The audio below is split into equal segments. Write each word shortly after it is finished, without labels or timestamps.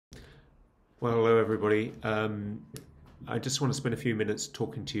Well, hello everybody. I just want to spend a few minutes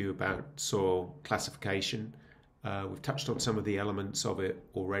talking to you about soil classification. We've touched on some of the elements of it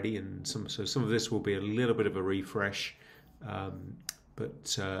already, and some of this will be a little bit of a refresh, and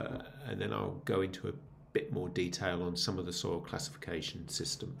then I'll go into a bit more detail on some of the soil classification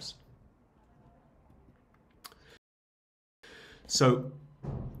systems. So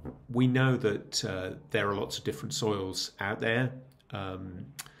we know that there are lots of different soils out there.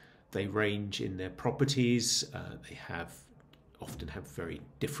 They range in their properties. They often have very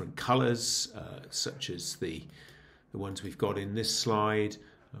different colours, such as the ones we've got in this slide.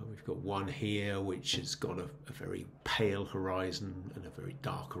 We've got one here which has got a very pale horizon and a very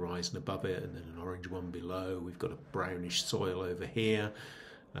dark horizon above it, and then an orange one below. We've got a brownish soil over here,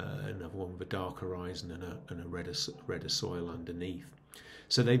 another one with a dark horizon and a redder soil underneath.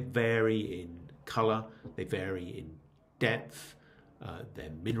 So they vary in colour, they vary in depth, their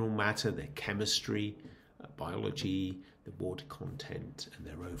mineral matter, their chemistry, biology, the water content, and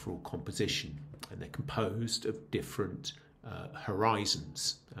their overall composition. And they're composed of different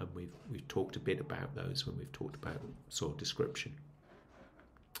horizons. We've talked a bit about those when we've talked about soil description.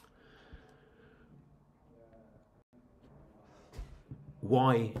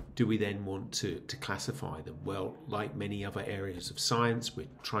 Why do we then want to classify them? Well, like many other areas of science, we're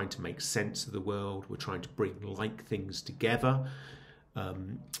trying to make sense of the world. We're trying to bring like things together,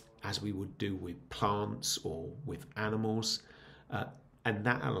 as we would do with plants or with animals. And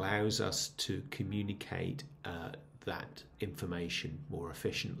that allows us to communicate that information more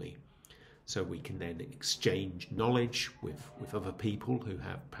efficiently. So we can then exchange knowledge with other people who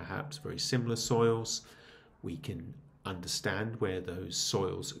have perhaps very similar soils. We can understand where those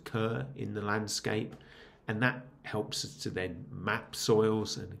soils occur in the landscape, and that helps us to then map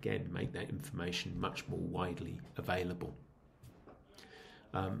soils and again make that information much more widely available.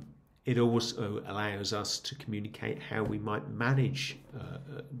 It also allows us to communicate how we might manage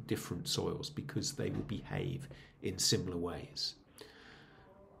different soils, because they will behave in similar ways.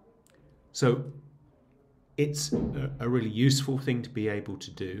 So it's a really useful thing to be able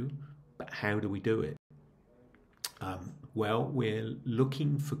to do, but how do we do it? Well, we're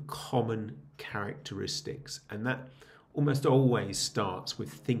looking for common characteristics, and that almost always starts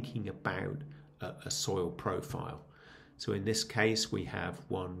with thinking about a soil profile. So in this case, we have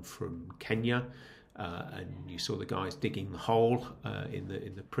one from Kenya, and you saw the guys digging the hole in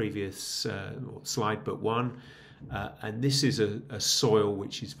the previous slide but one. And this is a soil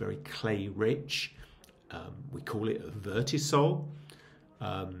which is very clay rich. We call it a vertisol.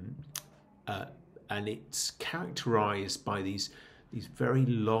 And it's characterized by these very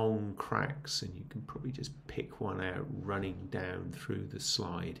long cracks, and you can probably just pick one out running down through the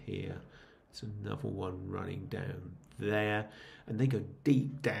slide here. There's another one running down there, and they go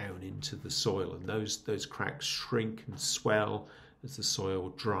deep down into the soil, and those cracks shrink and swell as the soil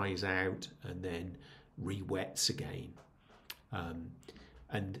dries out and then re-wets again.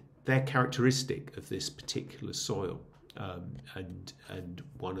 And they're characteristic of this particular soil. And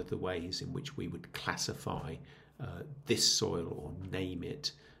one of the ways in which we would classify this soil or name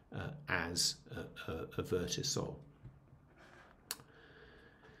it as a vertisol.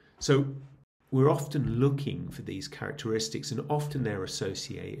 So we're often looking for these characteristics, and often they're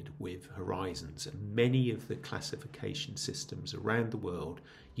associated with horizons. And many of the classification systems around the world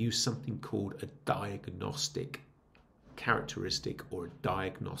use something called a diagnostic characteristic or a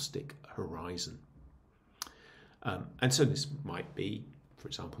diagnostic horizon. And so this might be, for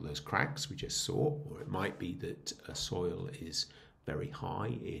example, those cracks we just saw, or it might be that a soil is very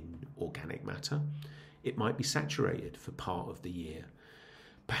high in organic matter. It might be saturated for part of the year.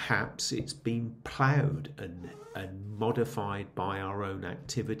 Perhaps it's been ploughed and modified by our own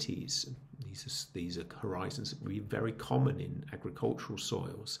activities. These are horizons that would be very common in agricultural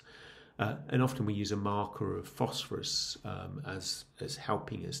soils. And often we use a marker of phosphorus as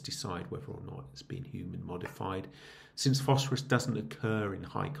helping us decide whether or not it's been human modified, since phosphorus doesn't occur in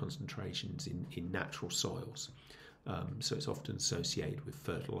high concentrations in natural soils. So it's often associated with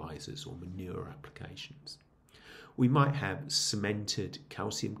fertilizers or manure applications. We might have cemented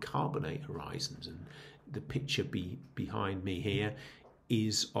calcium carbonate horizons, and the picture behind me here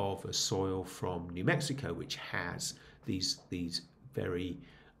is of a soil from New Mexico, which has these very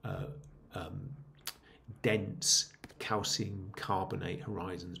dense calcium carbonate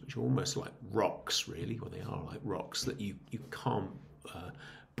horizons, which are almost like rocks, really. Well, they are like rocks that you can't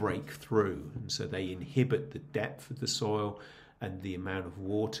break through, and so they inhibit the depth of the soil and the amount of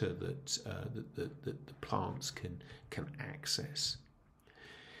water that the plants can access.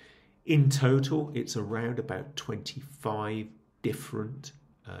 In total, it's around about 25 different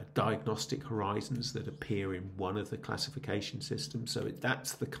diagnostic horizons that appear in one of the classification systems. So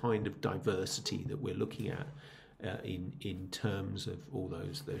that's the kind of diversity that we're looking at in terms of all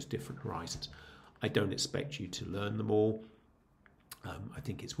those different horizons. I don't expect you to learn them all. I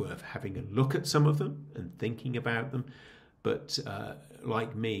think it's worth having a look at some of them and thinking about them. But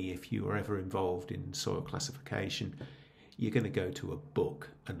like me, if you are ever involved in soil classification, you're going to go to a book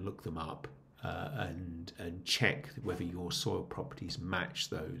and look them up and check whether your soil properties match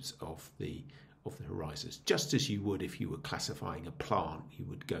those of the horizons. Just as you would if you were classifying a plant, you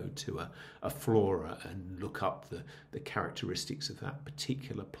would go to a flora and look up the characteristics of that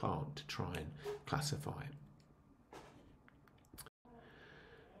particular plant to try and classify it.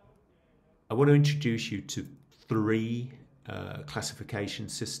 I want to introduce you to three classification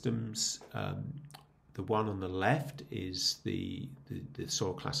systems. The one on the left is the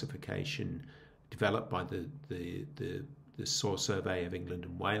soil classification developed by the Soil Survey of England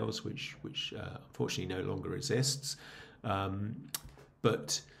and Wales, which unfortunately no longer exists,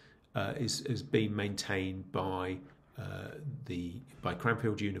 but is being maintained by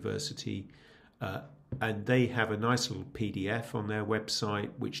Cranfield University, and they have a nice little PDF on their website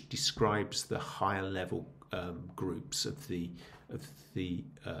which describes the higher level groups of the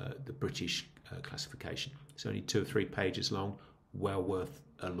British classification. It's only 2 or 3 pages long, well worth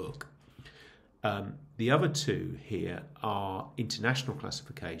a look. The other two here are international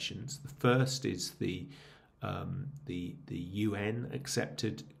classifications. The first is the UN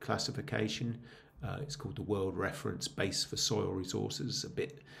accepted classification. It's called the World Reference Base for Soil Resources, a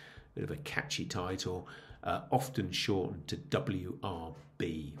bit of a catchy title, often shortened to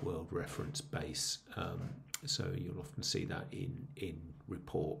WRB, World Reference Base. So you'll often see that in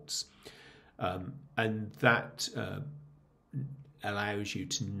reports. And that allows you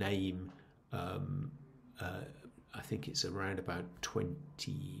to name, I think it's around about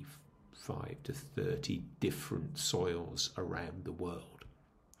 25 to 30 different soils around the world.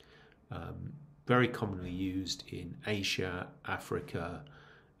 Very commonly used in Asia, Africa,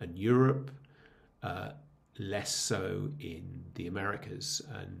 and Europe, less so in the Americas.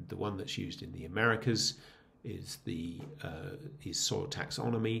 And the one that's used in the Americas is soil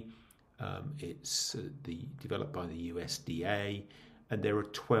taxonomy. It's developed by the USDA, and there are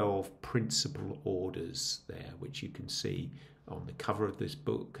 12 principal orders there, which you can see on the cover of this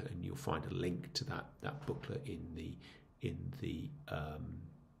book, and you'll find a link to that booklet in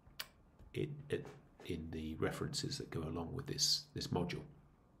the references that go along with this module.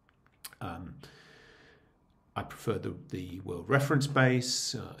 I prefer the World Reference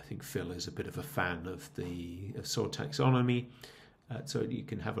Base. I think Phil is a bit of a fan of the soil taxonomy. So you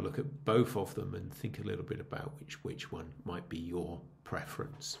can have a look at both of them and think a little bit about which one might be your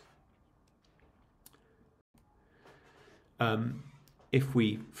preference. If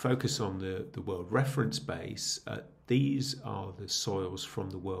we focus on the World Reference Base, these are the soils from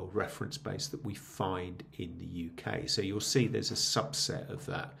the World Reference Base that we find in the UK. So you'll see there's a subset of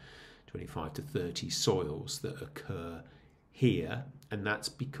that, 25 to 30 soils that occur here, and that's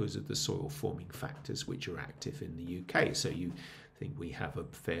because of the soil forming factors which are active in the UK. So you think we have a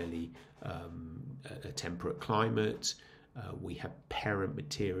fairly a temperate climate. We have parent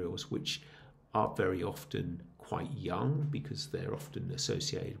materials which are very often quite young because they're often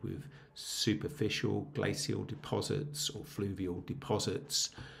associated with superficial glacial deposits or fluvial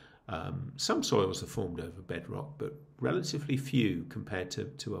deposits. Some soils are formed over bedrock, but relatively few compared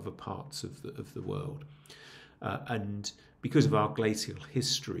to other parts of the world. And because of our glacial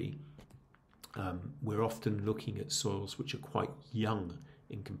history, we're often looking at soils which are quite young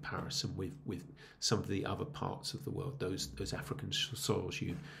in comparison with some of the other parts of the world. Those African soils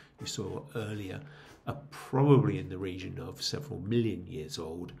you saw earlier are probably in the region of several million years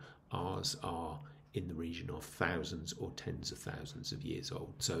old. Ours are in the region of thousands or tens of thousands of years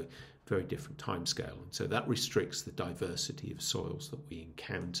old. So very different timescale. And so that restricts the diversity of soils that we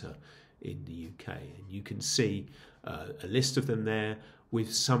encounter in the UK. And you can see a list of them there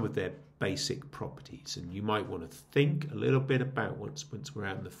with some of their basic properties. And you might want to think a little bit about once we're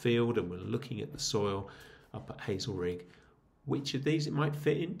out in the field and we're looking at the soil up at Hazelrig, which of these it might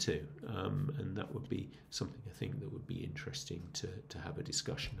fit into. And that would be something I think that would be interesting to have a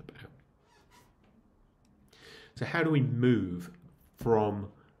discussion about. So how do we move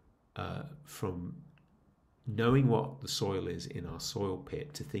from knowing what the soil is in our soil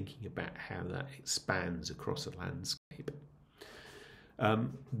pit to thinking about how that expands across a landscape?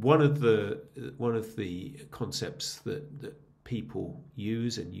 One of the concepts that people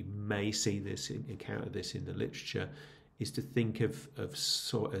use, and you may see this, encounter this in the literature, is to think of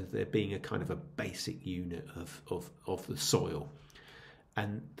soil as there being a kind of a basic unit of the soil.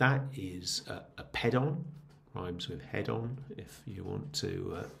 and that is a pedon, rhymes with head on if you want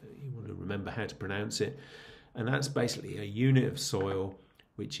to remember how to pronounce it, and that's basically a unit of soil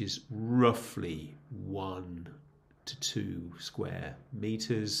which is roughly 1 to 2 square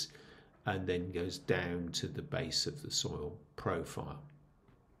meters, and then goes down to the base of the soil profile.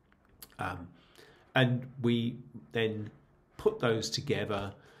 And we then put those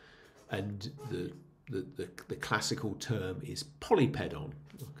together, and the classical term is polypedon.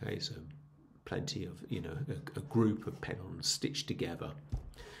 Okay, so plenty of, a group of pedons stitched together.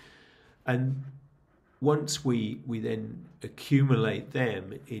 And once we then accumulate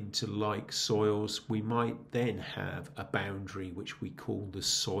them into like soils, we might then have a boundary which we call the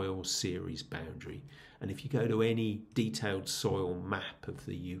soil series boundary. And if you go to any detailed soil map of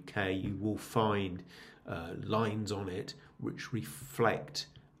the UK, you will find lines on it which reflect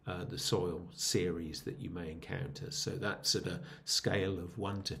the soil series that you may encounter. So that's at a scale of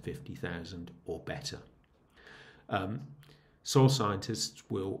 1 to 50,000 or better. Soil scientists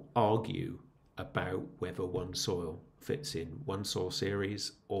will argue about whether one soil fits in one soil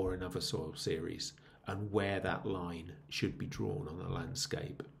series or another soil series, and where that line should be drawn on a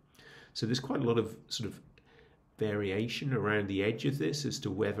landscape. So there's quite a lot of sort of variation around the edge of this as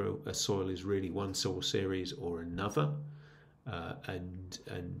to whether a soil is really one soil series or another. And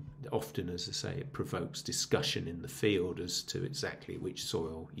often, as I say, it provokes discussion in the field as to exactly which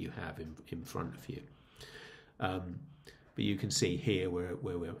soil you have in front of you. But you can see here where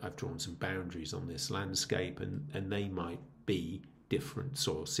I've drawn some boundaries on this landscape, and they might be different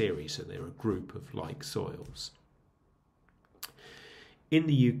soil series, so they're a group of like soils. In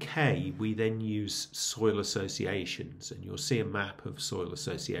the UK, we then use soil associations, and you'll see a map of soil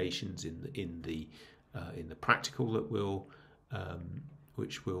associations in the practical that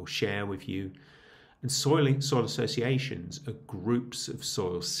which we'll share with you. And soil associations are groups of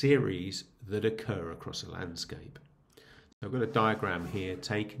soil series that occur across a landscape. So I've got a diagram here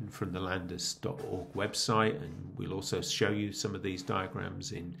taken from the landis.org website, and we'll also show you some of these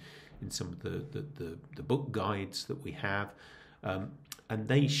diagrams in some of the book guides that we have. And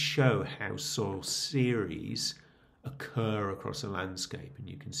they show how soil series occur across a landscape, and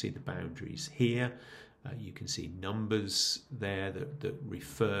you can see the boundaries here. You can see numbers there that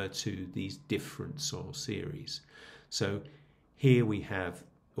refer to these different soil series. So here we have,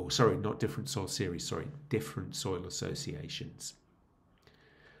 not different soil series, different soil associations.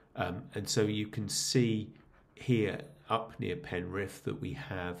 And so you can see here up near Penrith that we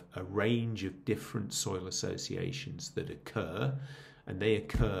have a range of different soil associations that occur, and they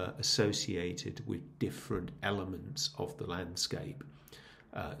occur associated with different elements of the landscape.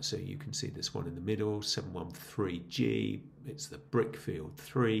 So you can see this one in the middle, 713G, it's the Brickfield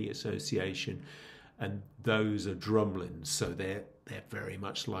 3 association, and those are drumlins, so they're very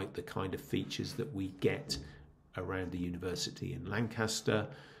much like the kind of features that we get around the university in Lancaster,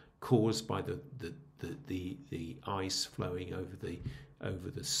 caused by the ice flowing over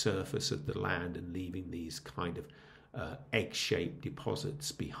the surface of the land and leaving these kind of egg-shaped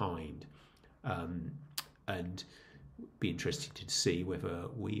deposits behind. And be interested to see whether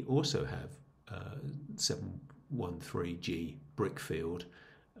we also have 713G Brickfield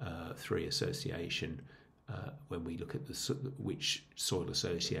 3 association when we look at which soil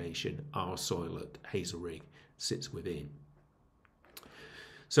association our soil at Hazelrig sits within.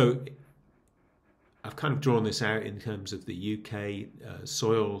 So I've kind of drawn this out in terms of the UK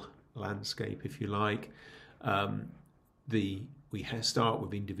soil landscape, if you like. We start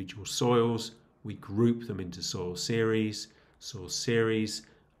with individual soils. We group them into soil series. Soil series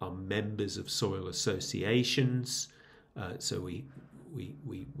are members of soil associations. So we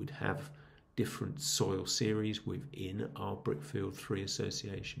would have different soil series within our Brickfield 3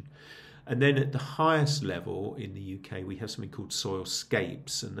 association. And then at the highest level in the UK, we have something called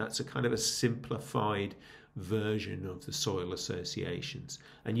soilscapes, and that's a kind of a simplified version of the soil associations.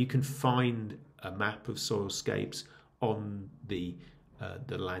 And you can find a map of soilscapes on the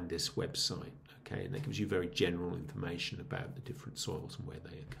Landis website. Okay, and that gives you very general information about the different soils and where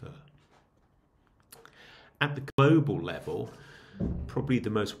they occur. At the global level, probably the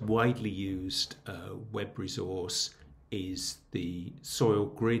most widely used web resource is the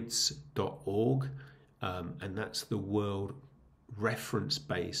soilgrids.org, and that's the world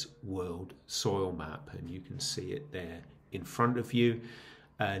reference-based world soil map, and you can see it there in front of you.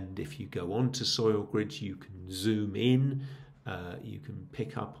 And if you go on to Soil Grids, you can zoom in. You can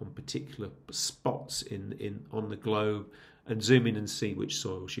pick up on particular spots on the globe and zoom in and see which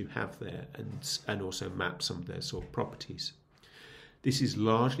soils you have there, and also map some of their soil properties. This is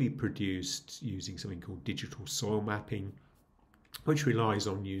largely produced using something called digital soil mapping, which relies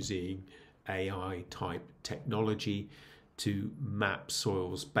on using AI type technology to map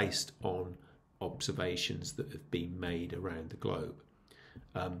soils based on observations that have been made around the globe.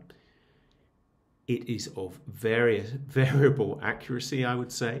 It is of variable accuracy, I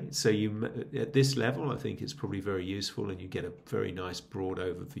would say. So at this level, I think it's probably very useful, and you get a very nice broad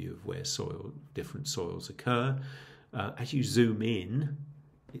overview of where different soils occur. As you zoom in,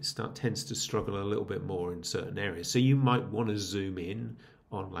 it tends to struggle a little bit more in certain areas. So you might want to zoom in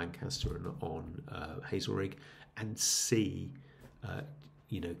on Lancaster and on Hazelrig and see,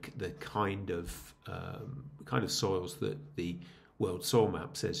 the kind of soils that the World Soil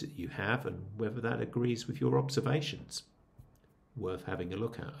Map says that you have, and whether that agrees with your observations. Worth having a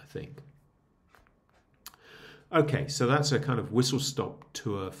look at, I think. Okay, so that's a kind of whistle-stop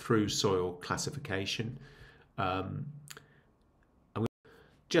tour through soil classification. I would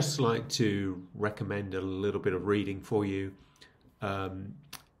just like to recommend a little bit of reading for you. For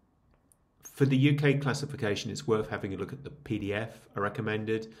the UK classification, it's worth having a look at the PDF I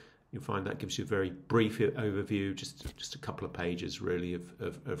recommended. You'll find that gives you a very brief overview, just a couple of pages really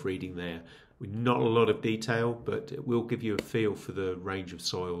of reading there. With not a lot of detail, but it will give you a feel for the range of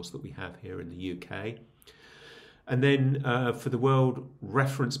soils that we have here in the UK. And then for the world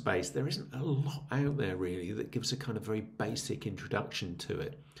reference base, there isn't a lot out there really that gives a kind of very basic introduction to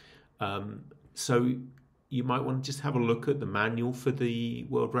it. So you might want to just have a look at the manual for the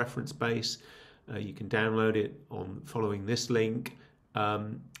world reference base. You can download it on following this link.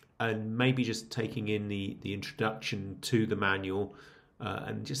 And maybe just taking in the introduction to the manual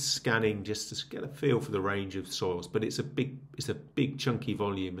and just scanning just to get a feel for the range of soils. But it's a big chunky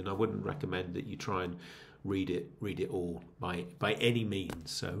volume, and I wouldn't recommend that you try and read it all by any means.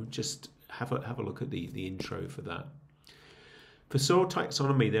 So just have a look at the intro for that. For soil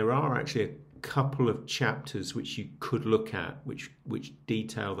taxonomy, there are actually a couple of chapters which you could look at, which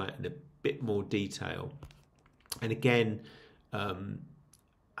detail that in a bit more detail. And again,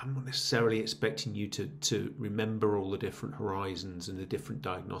 I'm not necessarily expecting you to remember all the different horizons and the different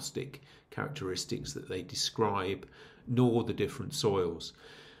diagnostic characteristics that they describe, nor the different soils.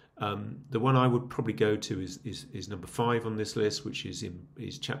 The one I would probably go to is number 5 on this list, which is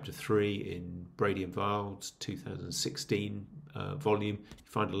chapter 3 in Brady and Wild's 2016 volume. You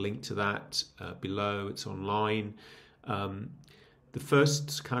find a link to that below. It's online. The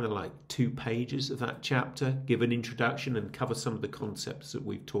first kind of like 2 pages of that chapter give an introduction and cover some of the concepts that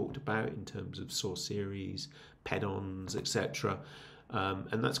we've talked about in terms of source series, pedons, etc.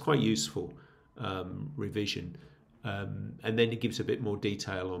 And that's quite useful revision. And then it gives a bit more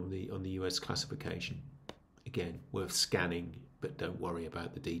detail on the US classification. Again, worth scanning, but don't worry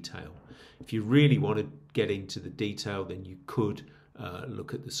about the detail. If you really want to get into the detail, then you could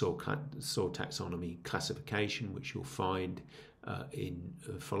look at the soil taxonomy classification, which you'll find in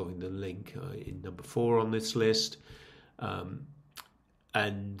following the link in number 4 on this list.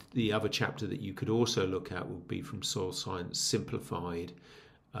 And the other chapter that you could also look at would be from Soil Science Simplified,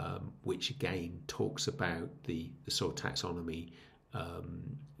 which again talks about the soil taxonomy,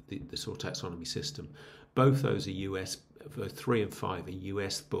 the soil taxonomy system. Both those are US, 3 and 5 are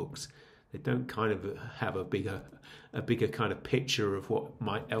US books. They don't kind of have a bigger kind of picture of what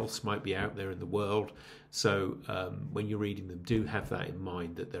else might be out there in the world. So when you're reading them, do have that in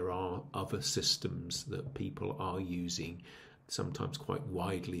mind, that there are other systems that people are using, sometimes quite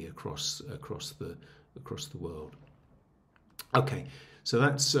widely across the world. Okay, so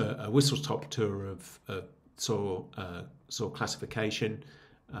that's a whistle-stop tour of soil classification.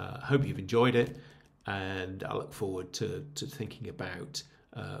 Hope you've enjoyed it, and I look forward to thinking about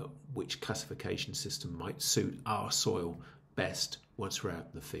which classification system might suit our soil best once we're out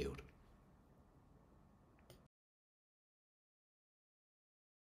in the field.